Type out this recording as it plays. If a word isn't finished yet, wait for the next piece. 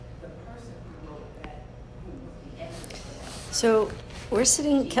So I'm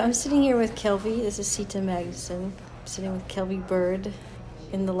sitting here with Kelvy. This is Sita Magnuson. I'm sitting with Kelvy Bird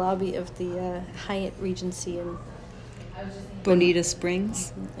in the lobby of the Hyatt Regency in Bonita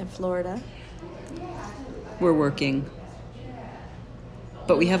Springs. in Florida. We're working,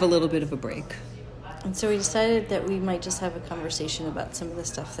 but we have a little bit of a break. And so we decided that we might just have a conversation about some of the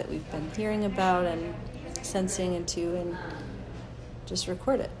stuff that we've been hearing about and sensing into, and just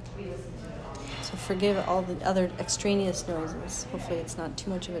record it. So forgive all the other extraneous noises. Hopefully it's not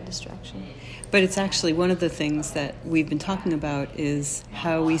too much of a distraction. But it's actually one of the things that we've been talking about is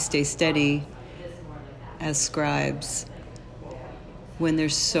how we stay steady as scribes when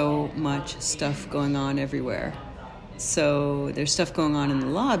there's so much stuff going on everywhere. So there's stuff going on in the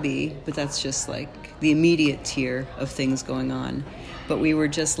lobby, but that's just like the immediate tier of things going on. But we were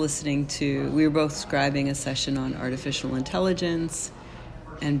just we were both scribing a session on artificial intelligence,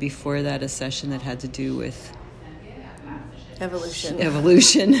 and before that a session that had to do with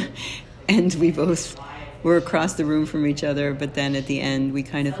evolution. And we both were across the room from each other, but then at the end we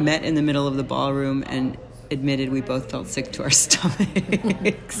kind of met in the middle of the ballroom and admitted we both felt sick to our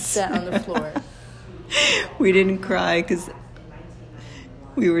stomachs. Sat on the floor. We didn't cry because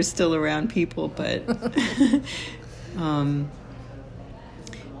we were still around people, but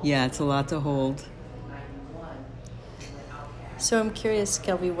yeah, it's a lot to hold. So I'm curious,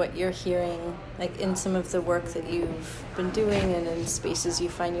 Kelvy, what you're hearing, like in some of the work that you've been doing and in spaces you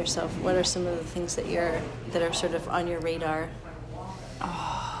find yourself. What are some of the things that are sort of on your radar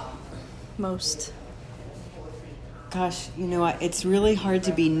most? Gosh, it's really hard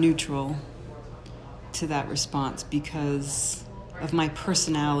to be neutral to that response because of my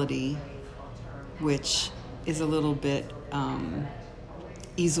personality, which is a little bit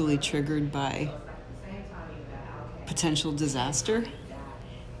easily triggered by potential disaster.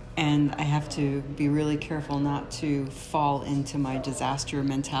 And I have to be really careful not to fall into my disaster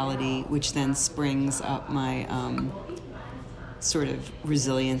mentality, which then springs up my sort of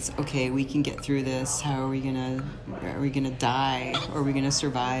resilience. Okay, we can get through this. How are we gonna die? Or are we gonna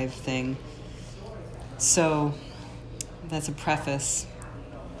survive thing? So that's a preface.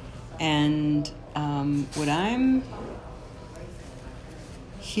 And what I'm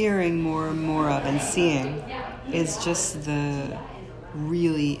hearing more and more of and seeing is just the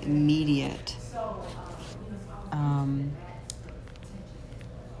really immediate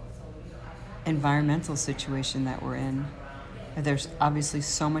environmental situation that we're in. There's obviously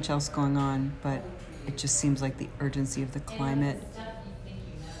so much else going on, but it just seems like the urgency of the climate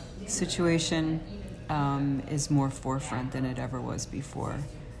situation is more forefront than it ever was before.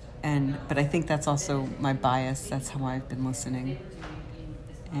 But I think that's also my bias. That's how I've been listening.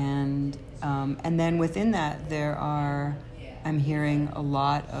 And then within that, I'm hearing a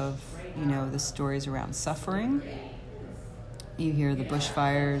lot of, the stories around suffering. You hear the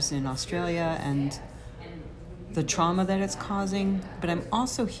bushfires in Australia and the trauma that it's causing, but I'm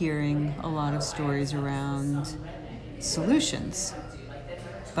also hearing a lot of stories around solutions.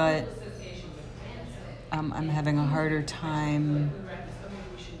 But I'm having a harder time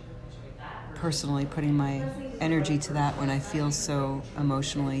personally putting my energy to that when I feel so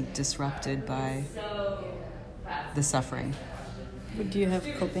emotionally disrupted by the suffering. Do you have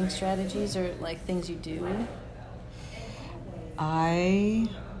coping strategies or like things you do? I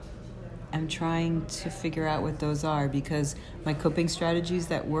am trying to figure out what those are, because my coping strategies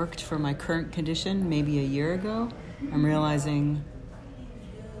that worked for my current condition maybe a year ago, I'm realizing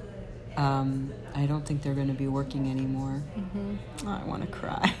I don't think they're going to be working anymore. Mm-hmm. I want to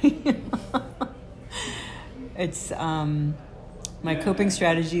cry. It's my coping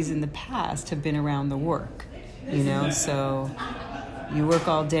strategies in the past have been around the work, so you work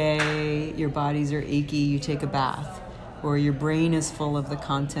all day, your bodies are achy, you take a bath, or your brain is full of the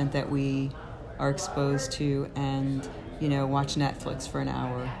content that we are exposed to, and watch Netflix for an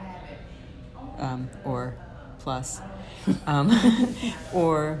hour or plus,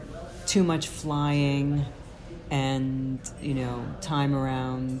 or too much flying and time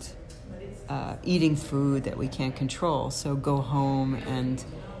around eating food that we can't control. So go home and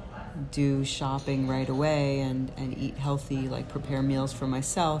do shopping right away and eat healthy, like prepare meals for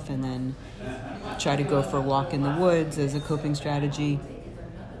myself, and then try to go for a walk in the woods as a coping strategy.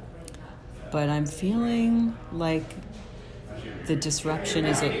 But I'm feeling like the disruption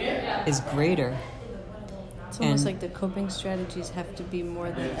is greater. It's almost like the coping strategies have to be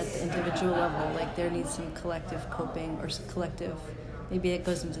more than at the individual level. Like there needs some collective coping or some collective. Maybe it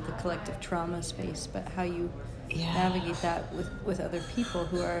goes into the collective trauma space, but how you navigate that with other people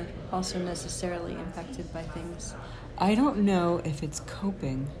who are also necessarily impacted by things. I don't know if it's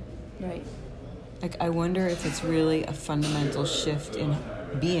coping. Right. Like, I wonder if it's really a fundamental shift in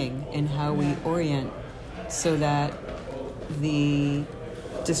being, in how we orient, so that the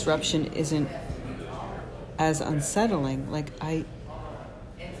disruption isn't as unsettling. I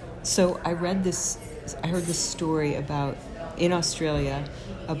heard this story in Australia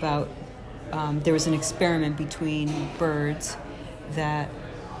about there was an experiment between birds that,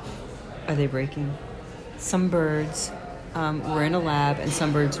 are they breaking? Some birds were in a lab and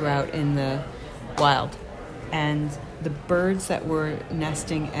some birds were out in the wild. And the birds that were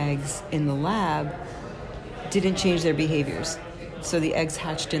nesting eggs in the lab didn't change their behaviors. So the eggs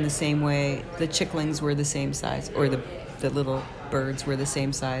hatched in the same way, the chicklings were the same size, or the little birds were the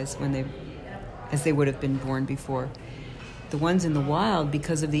same size as they would have been born before. The ones in the wild,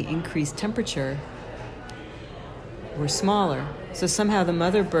 because of the increased temperature, were smaller. So somehow the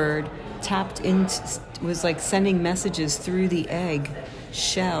mother bird was like sending messages through the egg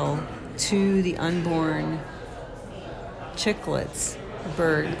shell to the unborn chicklets,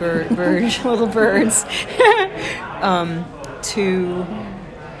 little birds, to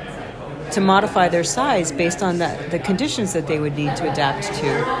modify their size based on the conditions that they would need to adapt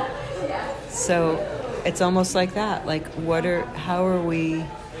to. So it's almost like that. Like, how are we?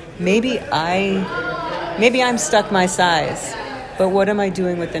 Maybe I'm stuck my size, but what am I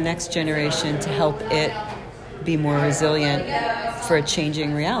doing with the next generation to help it be more resilient for a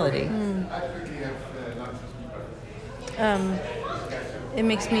changing reality? It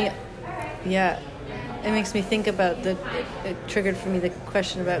makes me think about it triggered for me the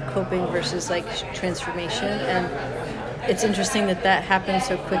question about coping versus like transformation, and it's interesting that happens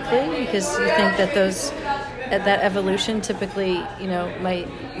so quickly, because you think that that evolution typically,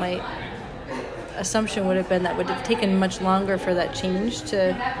 my assumption would have been that would have taken much longer for that change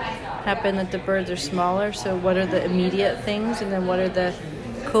to happen, that the birds are smaller. So what are the immediate things, and then what are the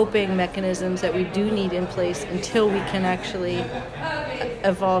coping mechanisms that we do need in place until we can actually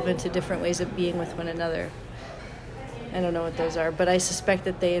evolve into different ways of being with one another? I don't know what those are, but I suspect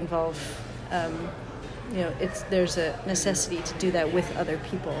that they involve, there's a necessity to do that with other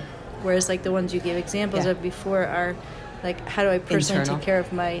people. Whereas like the ones you gave examples of before are like, how do I personally take care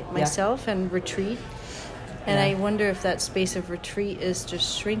of myself and retreat? And I wonder if that space of retreat is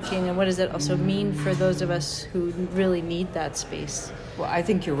just shrinking, and what does that also mean for those of us who really need that space? Well, I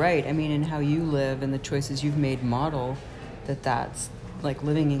think you're right. I mean, in how you live and the choices you've made model that's like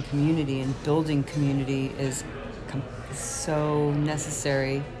living in community and building community is so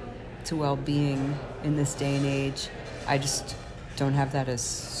necessary to well-being in this day and age. I just don't have that as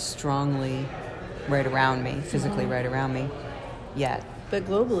strongly right around me, physically right around me yet. But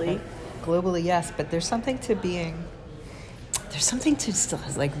globally, yes. But there's something to still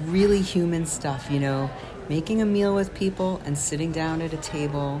like really human stuff, making a meal with people and sitting down at a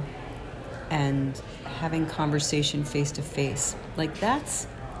table and having conversation face to face. Like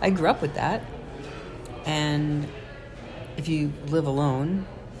I grew up with that. And if you live alone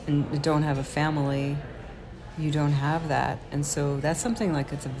and don't have a family, you don't have that. And so that's something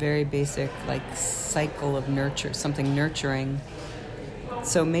like, it's a very basic like cycle of nurture, something nurturing.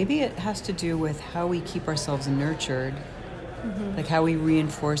 So maybe it has to do with how we keep ourselves nurtured, like how we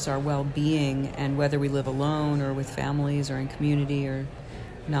reinforce our well-being, and whether we live alone or with families or in community or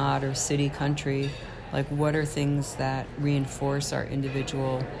not, or city, country, like what are things that reinforce our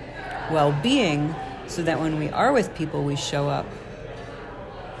individual well-being so that when we are with people, we show up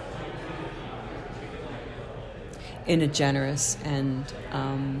in a generous and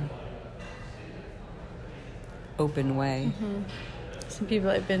open way. Some people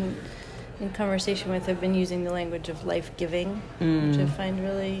I've been in conversation with have been using the language of life-giving, which I find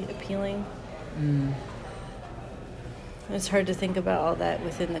really appealing. It's hard to think about all that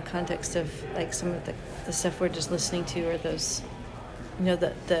within the context of like some of the stuff we're just listening to, or those,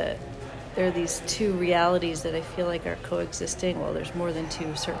 there are these two realities that I feel like are coexisting. Well, there's more than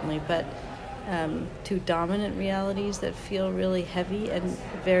two, certainly, but two dominant realities that feel really heavy and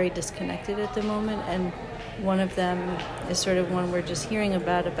very disconnected at the moment. And one of them is sort of one we're just hearing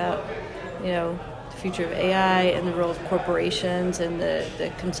about the future of AI and the role of corporations and the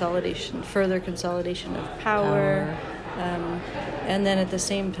further consolidation of power. And then at the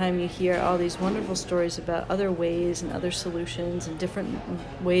same time, you hear all these wonderful stories about other ways and other solutions and different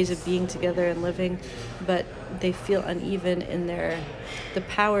ways of being together and living, but they feel uneven in the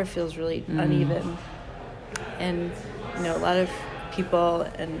power feels really uneven. And, a lot of people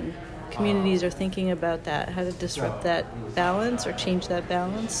and communities are thinking about that, how to disrupt that balance or change that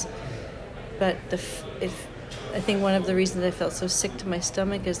balance. But I think one of the reasons I felt so sick to my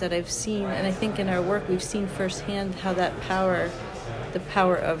stomach is that I've seen, and I think in our work we've seen firsthand how that power, the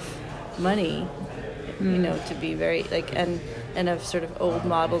power of money, to be very and of sort of old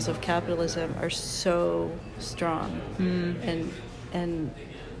models of capitalism are so strong, and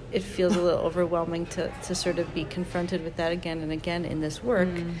it feels a little overwhelming to sort of be confronted with that again and again in this work,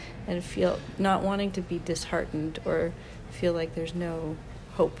 and feel not wanting to be disheartened or feel like there's no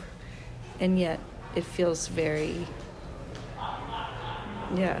hope, and yet it feels very,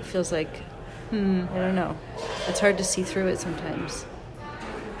 it feels like, I don't know, it's hard to see through it sometimes.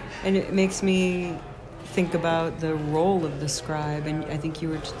 And it makes me think about the role of the scribe, and I think you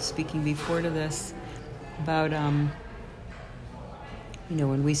were speaking before to this about,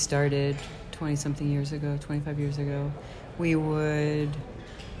 when we started 20-something years ago, 25 years ago, we were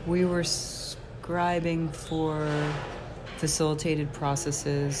scribing for facilitated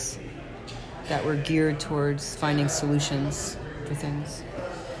processes that were geared towards finding solutions for things.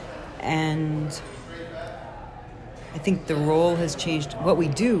 And I think the role has changed. What we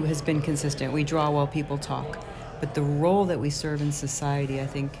do has been consistent. We draw while people talk. But the role that we serve in society, I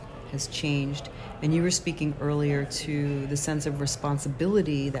think, has changed. And you were speaking earlier to the sense of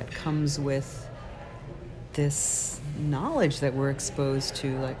responsibility that comes with this knowledge that we're exposed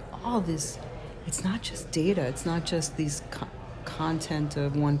to, like all this. It's not just data. It's not just these content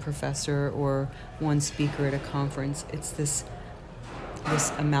of one professor or one speaker at a conference. It's this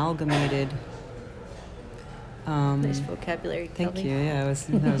amalgamated. Nice vocabulary. Thank you. Yeah,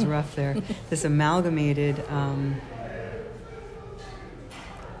 that was rough there. This amalgamated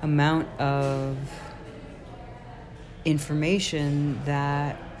amount of information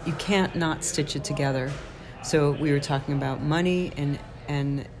that you can't not stitch it together. So we were talking about money,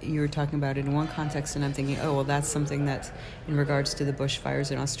 and you were talking about it in one context, and I'm thinking, oh, well, that's something that's in regards to the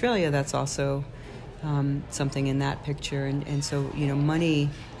bushfires in Australia. That's also something in that picture. And so, money,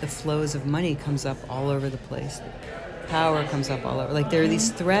 the flows of money comes up all over the place. Power comes up all over. Like, there are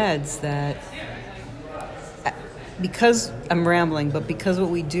these threads that, because I'm rambling, but because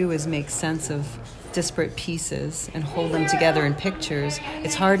what we do is make sense of disparate pieces and hold them together in pictures,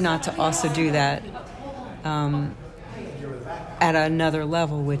 it's hard not to also do that at another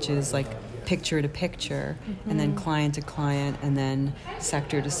level, which is like picture to picture, and then client to client, and then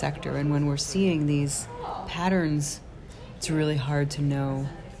sector to sector. And when we're seeing these patterns, it's really hard to know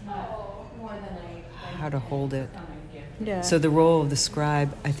how to hold it. Yeah. So the role of the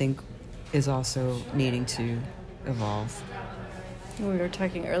scribe, I think, is also needing to evolve. We were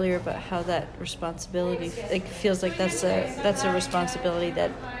talking earlier about how that responsibility, feels like that's a responsibility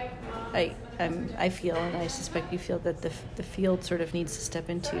that I feel, and I suspect you feel, that the field sort of needs to step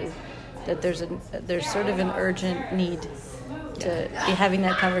into. That there's sort of an urgent need to be having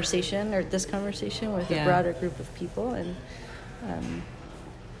that conversation, or this conversation, with a broader group of people, and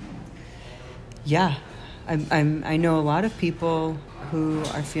I know a lot of people who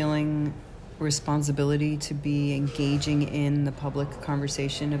are feeling responsibility to be engaging in the public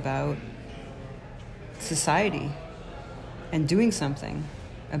conversation about society and doing something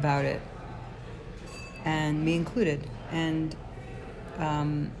about it, and me included. And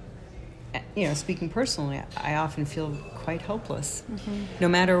speaking personally, I often feel quite helpless, no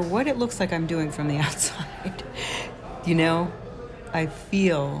matter what it looks like I'm doing from the outside. I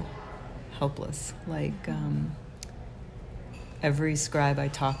feel helpless. Like every scribe I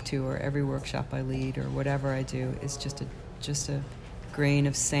talk to, or every workshop I lead, or whatever I do, is just a grain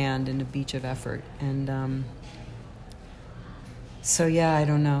of sand in a beach of effort. And I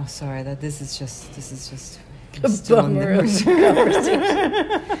don't know. Sorry that this is just a bummer of the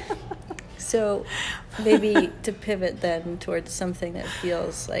conversation. So maybe to pivot then towards something that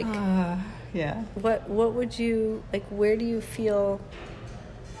feels like, what would you, like, where do you feel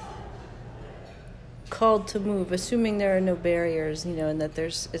called to move, assuming there are no barriers, and that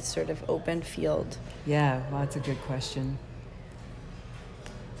it's sort of open field? Yeah, well, that's a good question.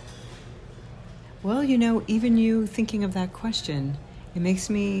 Well, even you thinking of that question, it makes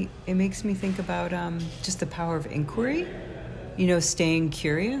me think about just the power of inquiry, staying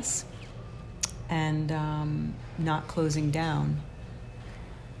curious, and not closing down,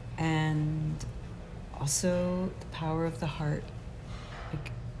 and also the power of the heart.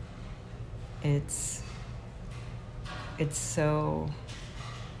 Like, it's so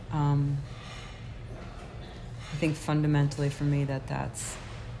I think fundamentally for me that's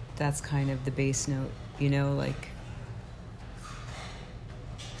kind of the bass note, like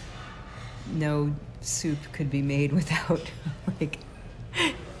no soup could be made without like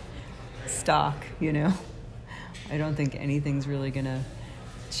stock, I don't think anything's really gonna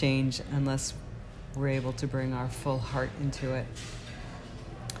change unless we're able to bring our full heart into it.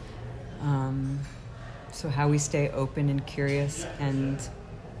 So how we stay open and curious and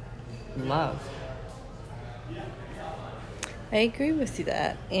love. I agree with you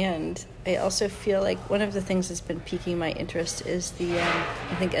that, and I also feel like one of the things that's been piquing my interest is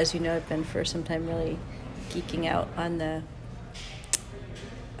I think, as you know, I've been for some time really geeking out on the,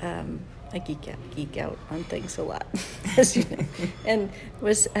 I geek out on things a lot, as you know, and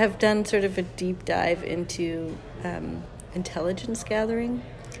have done sort of a deep dive into intelligence gathering,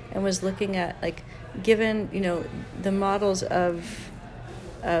 and was looking at, like, given, the models of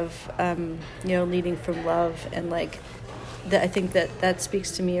leading from love, and like, I think that speaks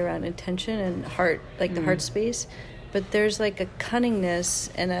to me around intention and heart, like the heart space. But there's like a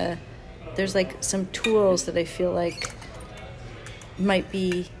cunningness and there's like some tools that I feel like might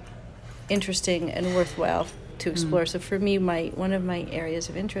be interesting and worthwhile to explore. So for me, one of my areas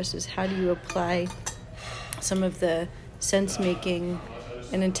of interest is how do you apply some of the sense making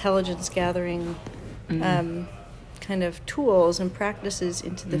and intelligence gathering kind of tools and practices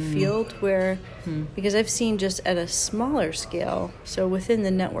into the field where, because I've seen just at a smaller scale, so within the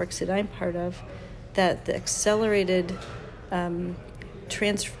networks that I'm part of, that the accelerated the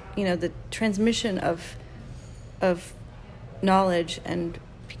transmission of knowledge and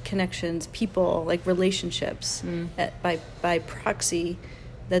connections, people, like relationships by proxy,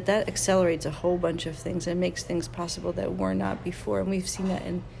 that accelerates a whole bunch of things and makes things possible that were not before. And we've seen that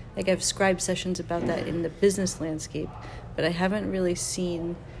in, like, I've scribed sessions about that in the business landscape, but I haven't really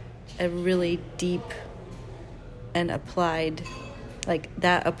seen a really deep and applied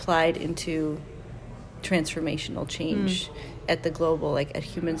into transformational change at the global, like at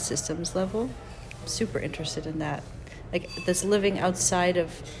human systems level. I'm super interested in that, like this living outside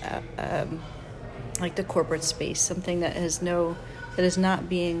of like the corporate space, something that is not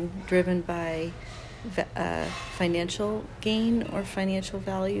being driven by financial gain or financial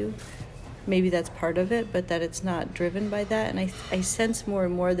value. Maybe that's part of it, but that it's not driven by that. And I sense more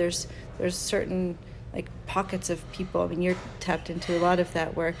and more there's certain, like, pockets of people, I mean, you're tapped into a lot of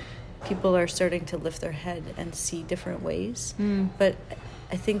that, where people are starting to lift their head and see different ways. But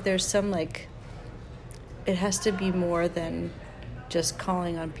I think there's some, like, it has to be more than just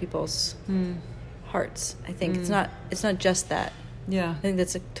calling on people's hearts. I think it's not just that. Yeah, I think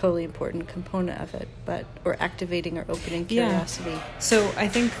that's a totally important component of it, or activating or opening curiosity. Yeah. So I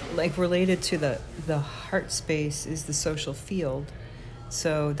think, like, related to the heart space is the social field.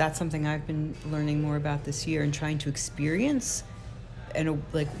 So that's something I've been learning more about this year and trying to experience, and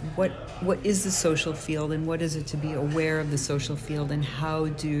like what is the social field, and what is it to be aware of the social field, and how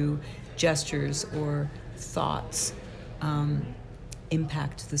do gestures or thoughts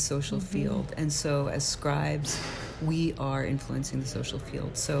impact the social field. And so as scribes, we are influencing the social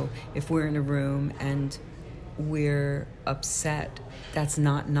field. So if we're in a room and we're upset, that's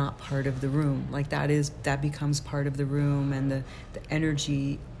not part of the room. Like, that becomes part of the room and the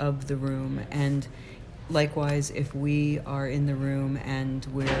energy of the room. And likewise, if we are in the room and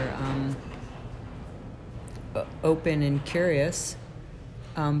we're open and curious,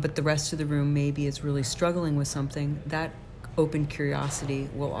 but the rest of the room maybe is really struggling with something, that open curiosity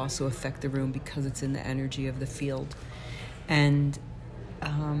will also affect the room because it's in the energy of the field. And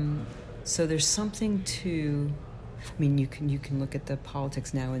so there's something to, I mean, you can look at the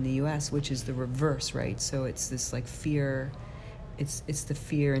politics now in the U.S., which is the reverse, right? So it's this, like, fear, it's the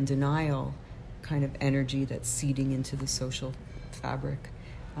fear and denial kind of energy that's seeding into the social fabric.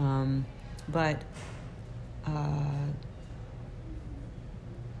 But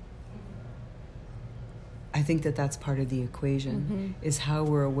I think that's part of the equation, is how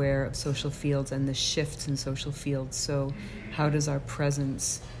we're aware of social fields and the shifts in social fields. So how does our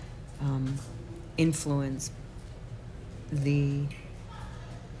presence influence the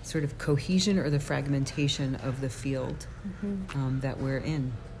sort of cohesion or the fragmentation of the field that we're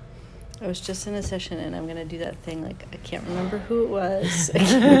in? I was just in a session, and I'm going to do that thing, like, I can't remember who it was. I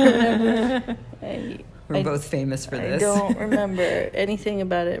can't remember. We're both famous for this. I don't remember anything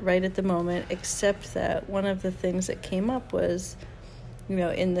about it right at the moment, except that one of the things that came up was,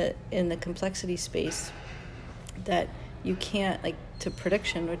 in the complexity space, that you can't, like, to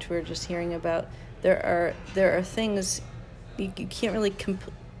prediction, which we were just hearing about, there are things you can't really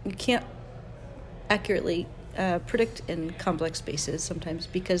you can't accurately predict in complex spaces sometimes,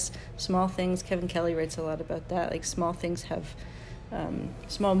 because small things, Kevin Kelly writes a lot about that, like, small things have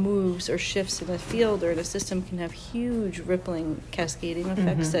small moves or shifts in a field or in a system can have huge rippling, cascading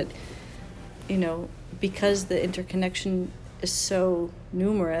effects that, because the interconnection is so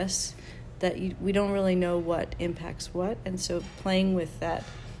numerous, that we don't really know what impacts what. And so playing with that,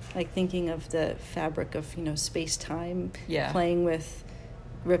 like thinking of the fabric of, space-time, playing with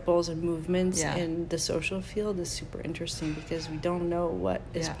ripples and movements Yeah. in the social field is super interesting, because we don't know what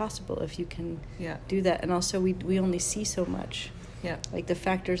is Yeah. possible if you can Yeah. do that. And also we only see so much. Yeah. Like the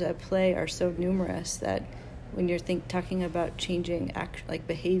factors at play are so numerous that when you're talking about changing like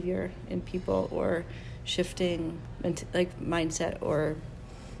behavior in people, or shifting like mindset, or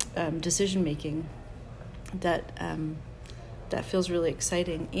decision making, that feels really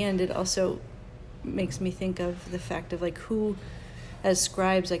exciting. And it also makes me think of the fact of like who, as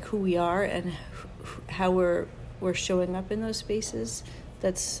scribes, like who we are and how we're showing up in those spaces.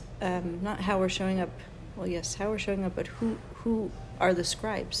 That's not how we're showing up. Well, yes, how we're showing up, but who are the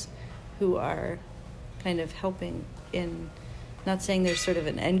scribes who are kind of helping in, not saying there's sort of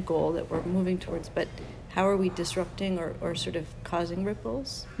an end goal that we're moving towards, but how are we disrupting or sort of causing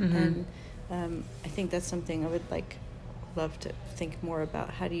ripples? Mm-hmm. And I think that's something I would love to think more about.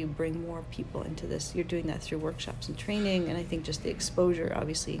 How do you bring more people into this? You're doing that through workshops and training, and I think just the exposure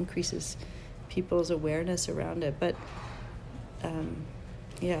obviously increases people's awareness around it. But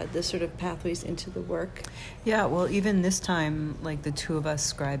the sort of pathways into the work. Yeah, well, even this time, like the two of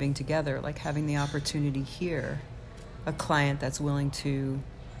us scribing together, like having the opportunity here, a client that's willing to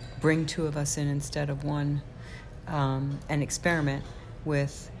bring two of us in instead of one, and experiment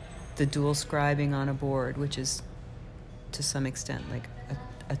with the dual scribing on a board, which is to some extent like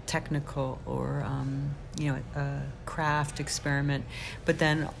a technical or a craft experiment. But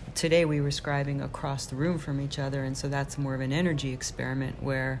then today we were scribing across the room from each other, and so that's more of an energy experiment,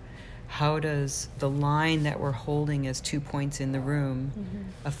 where how does the line that we're holding as 2 points in the room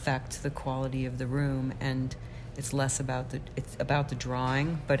affect the quality of the room. And it's less about the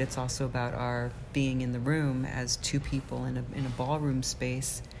drawing, but it's also about our being in the room as two people in a ballroom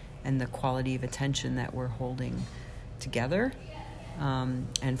space, and the quality of attention that we're holding together,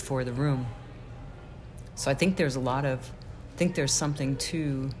 and for the room. So I think there's something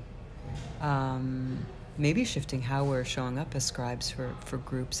to maybe shifting how we're showing up as scribes for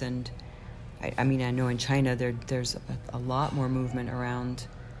groups. And I mean, I know in China there's a lot more movement around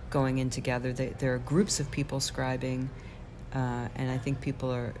going in together. There are groups of people scribing, and I think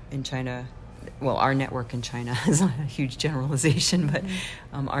people are in China. Well, our network in China is not a huge generalization, but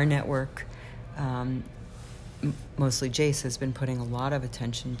our network, mostly Jace, has been putting a lot of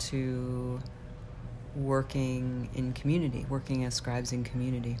attention to working in community, working as scribes in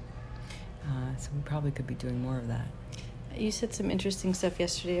community. So we probably could be doing more of that. You said some interesting stuff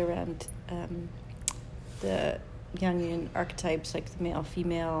yesterday around the Jungian archetypes, like the male,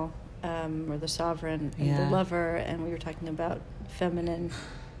 female, or the sovereign and the lover, and we were talking about feminine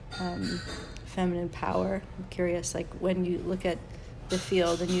power. I'm curious, like when you look at the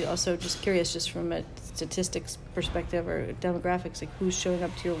field, and you also just curious, just from a statistics perspective or demographics, like who's showing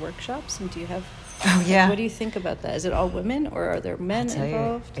up to your workshops, and do you have? Oh yeah. What do you think about that? Is it all women, or are there men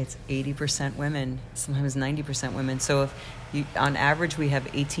involved? It's 80% women, sometimes 90% women. So on average, we have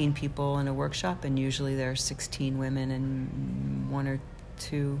 18 people in a workshop, and usually there are 16 women and 1 or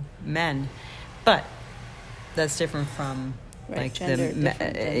 2 men. But that's different from like gender, the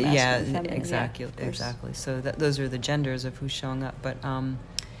exactly. So those are the genders of who's showing up. But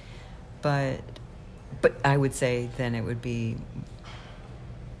I would say then it would be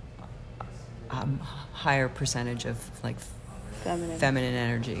higher percentage of like feminine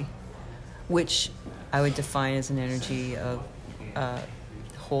energy, which I would define as an energy of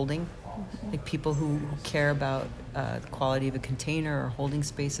holding, like people who care about the quality of a container or holding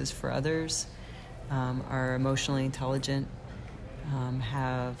spaces for others, are emotionally intelligent,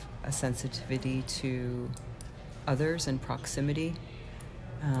 have a sensitivity to others and proximity.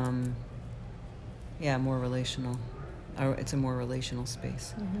 More relational. It's a more relational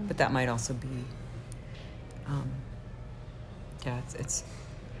space, but that might also be, it's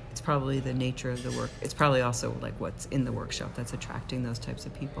probably the nature of the work. It's probably also like what's in the workshop that's attracting those types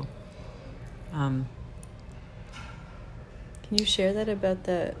of people. Can you share that about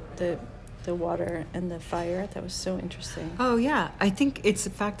the water and the fire? That was so interesting. Oh yeah, I think it's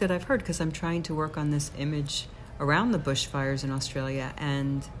the fact that I've heard, because I'm trying to work on this image around the bushfires in Australia,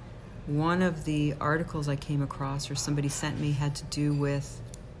 and one of the articles I came across or somebody sent me had to do with,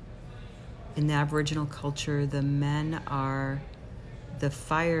 in the Aboriginal culture, the men are the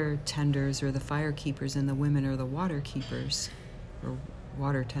fire tenders or the fire keepers, and the women are the water keepers or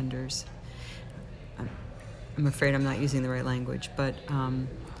water tenders. I'm afraid I'm not using the right language, but I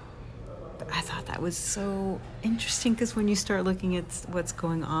thought that was so interesting, because when you start looking at what's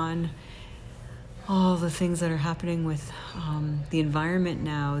going on, all the things that are happening with the environment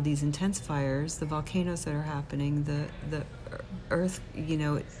now, these intense fires, the volcanoes that are happening, the earth,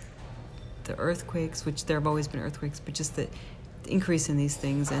 the earthquakes, which there have always been earthquakes, but just that increase in these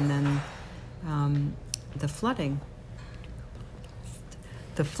things, and then the flooding.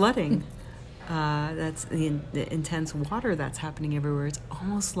 That's the intense water that's happening everywhere. It's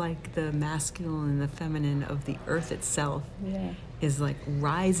almost like the masculine and the feminine of the earth itself is like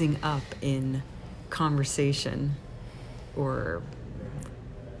rising up in conversation or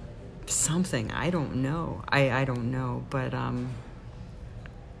something. I don't know. I don't know, but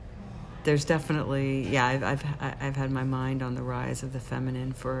there's definitely I've had my mind on the rise of the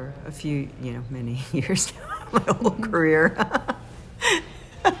feminine for a few many years now, my whole career.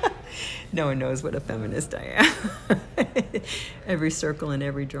 No one knows what a feminist I am. Every circle and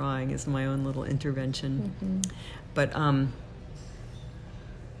every drawing is my own little intervention. Mm-hmm. But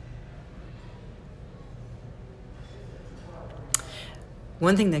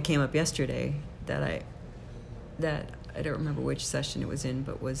one thing that came up yesterday that I don't remember which session it was in,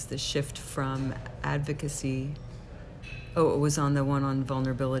 but was the shift from advocacy. Oh, it was on the one on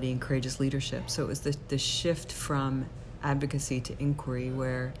vulnerability and courageous leadership. So it was the shift from advocacy to inquiry,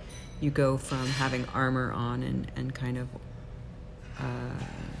 where you go from having armor on and kind of,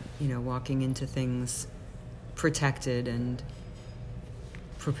 walking into things protected and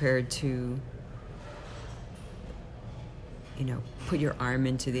prepared to, put your arm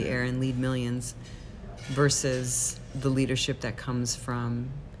into the air and lead millions, versus the leadership that comes from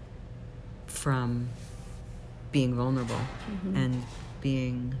being vulnerable and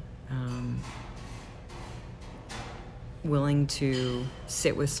being willing to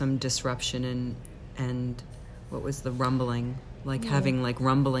sit with some disruption and what was the rumbling, having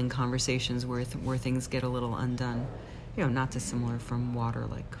rumbling conversations where things get a little undone, not dissimilar from water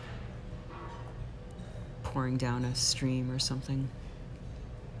pouring down a stream or something.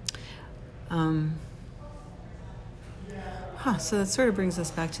 So that sort of brings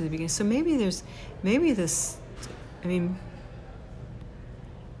us back to the beginning. So maybe this,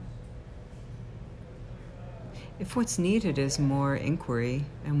 if what's needed is more inquiry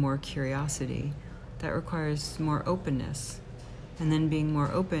and more curiosity, that requires more openness. And then being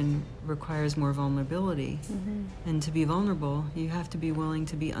more open requires more vulnerability. Mm-hmm. And to be vulnerable, you have to be willing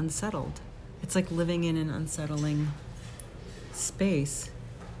to be unsettled. It's like living in an unsettling space.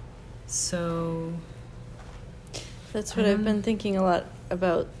 So that's what I've been thinking a lot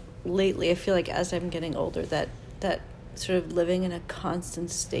about lately. I feel like as I'm getting older, that sort of living in a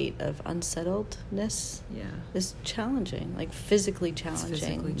constant state of unsettledness is challenging, physically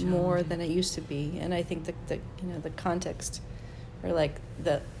challenging, more than it used to be. And I think that the context, or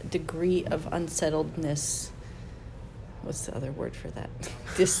the degree of unsettledness, what's the other word for that?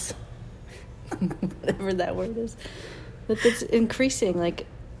 Whatever that word is, that's increasing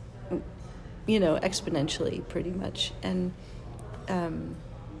exponentially, pretty much. And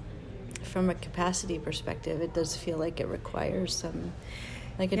from a capacity perspective, it does feel like it requires some,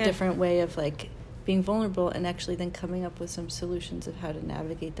 a different way of being vulnerable, and actually then coming up with some solutions of how to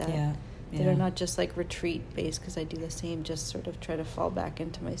navigate that. That are not just retreat based, because I do the same, just sort of try to fall back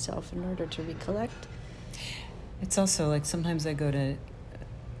into myself in order to recollect. It's also sometimes I go to,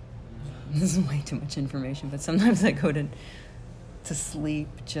 this is way too much information, but sometimes I go to sleep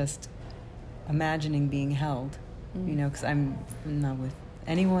just imagining being held, because I'm not with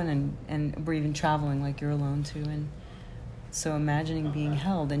anyone, and we're even traveling, you're alone too, and so imagining being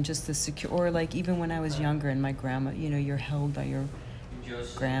held and just the secure, or even when I was younger and my grandma, you're held by your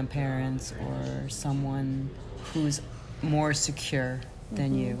grandparents or someone who's more secure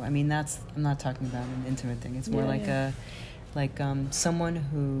than you. I'm not talking about an intimate thing. It's more someone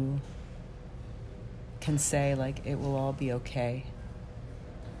who can say it will all be okay,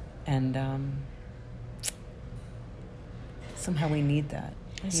 and somehow we need that.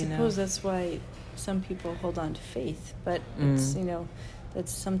 I suppose that's why some people hold on to faith, but it's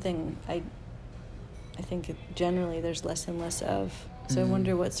that's something I think generally there's less and less of. So I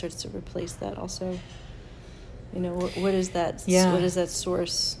wonder what starts to replace that. Also, what is that? Yeah. What is that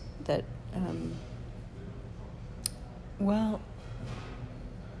source that? Well,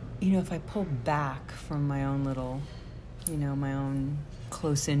 if I pull back from my own little, my own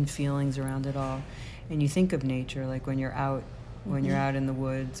close-in feelings around it all, and you think of nature, when you're out, you're out in the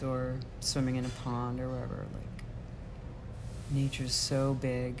woods or swimming in a pond or wherever, nature's so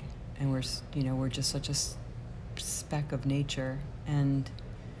big, and we're just such a speck of nature, and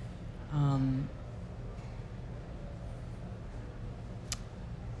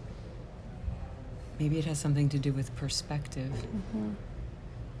maybe it has something to do with perspective.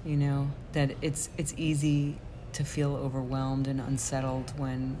 That it's easy to feel overwhelmed and unsettled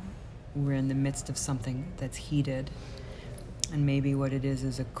when we're in the midst of something that's heated, and maybe what it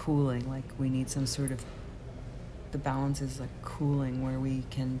is a cooling, we need some sort of the balance is like cooling, where we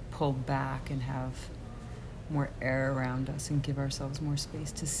can pull back and have more air around us and give ourselves more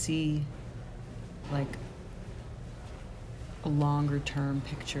space to see like a longer term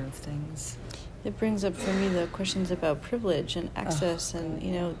picture of things. It brings up for me the questions about privilege and access, and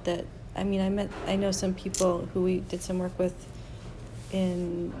you know that. I mean, I know some people who we did some work with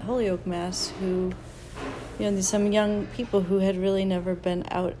in Holyoke, Mass, who, you know, there's some young people who had really never been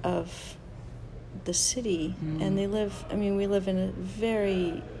out of the city, and they live. I mean, we live in a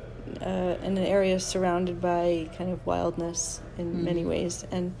very in an area surrounded by kind of wildness in many ways,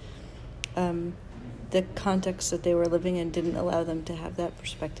 and the context that they were living in didn't allow them to have that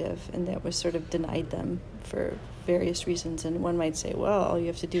perspective, and that was sort of denied them for various reasons. And one might say, well, all you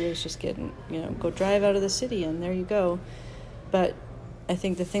have to do is just go drive out of the city and there you go. But I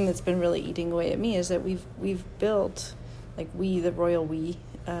think the thing that's been really eating away at me is that we've built, like the royal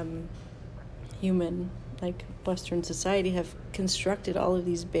human, like Western society, have constructed all of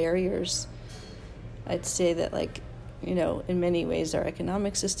these barriers. I'd say that, like, you know, in many ways our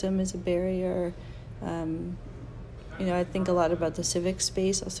economic system is a barrier. You know, I think a lot about the civic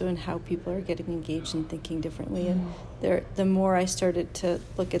space also, and how people are getting engaged and thinking differently. And the more I started to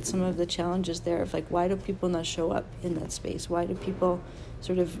look at some of the challenges there of, like, why do people not show up in that space? Why do people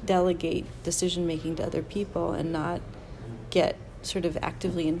sort of delegate decision making to other people and not get sort of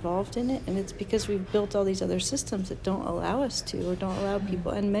actively involved in it? And it's because we've built all these other systems that don't allow us to, or don't allow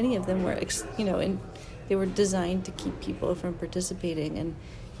people. And many of them were, they were designed to keep people from participating. And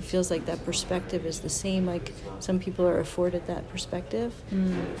it feels like that perspective is the same. Like, some people are afforded that perspective,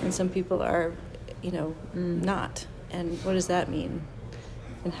 and some people are, not. And what does that mean?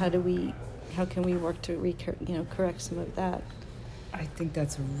 And how can we work to correct some of that? I think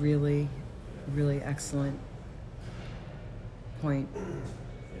that's a really, really excellent point.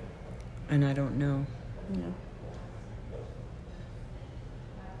 And I don't know.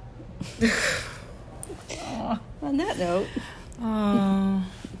 Yeah. On that note. Oh.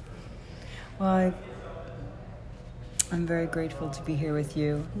 Well, I'm very grateful to be here with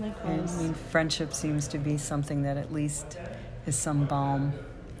you. Likewise. I mean, friendship seems to be something that at least is some balm.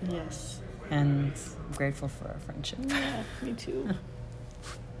 Yes. And I'm grateful for our friendship. Yeah, me too.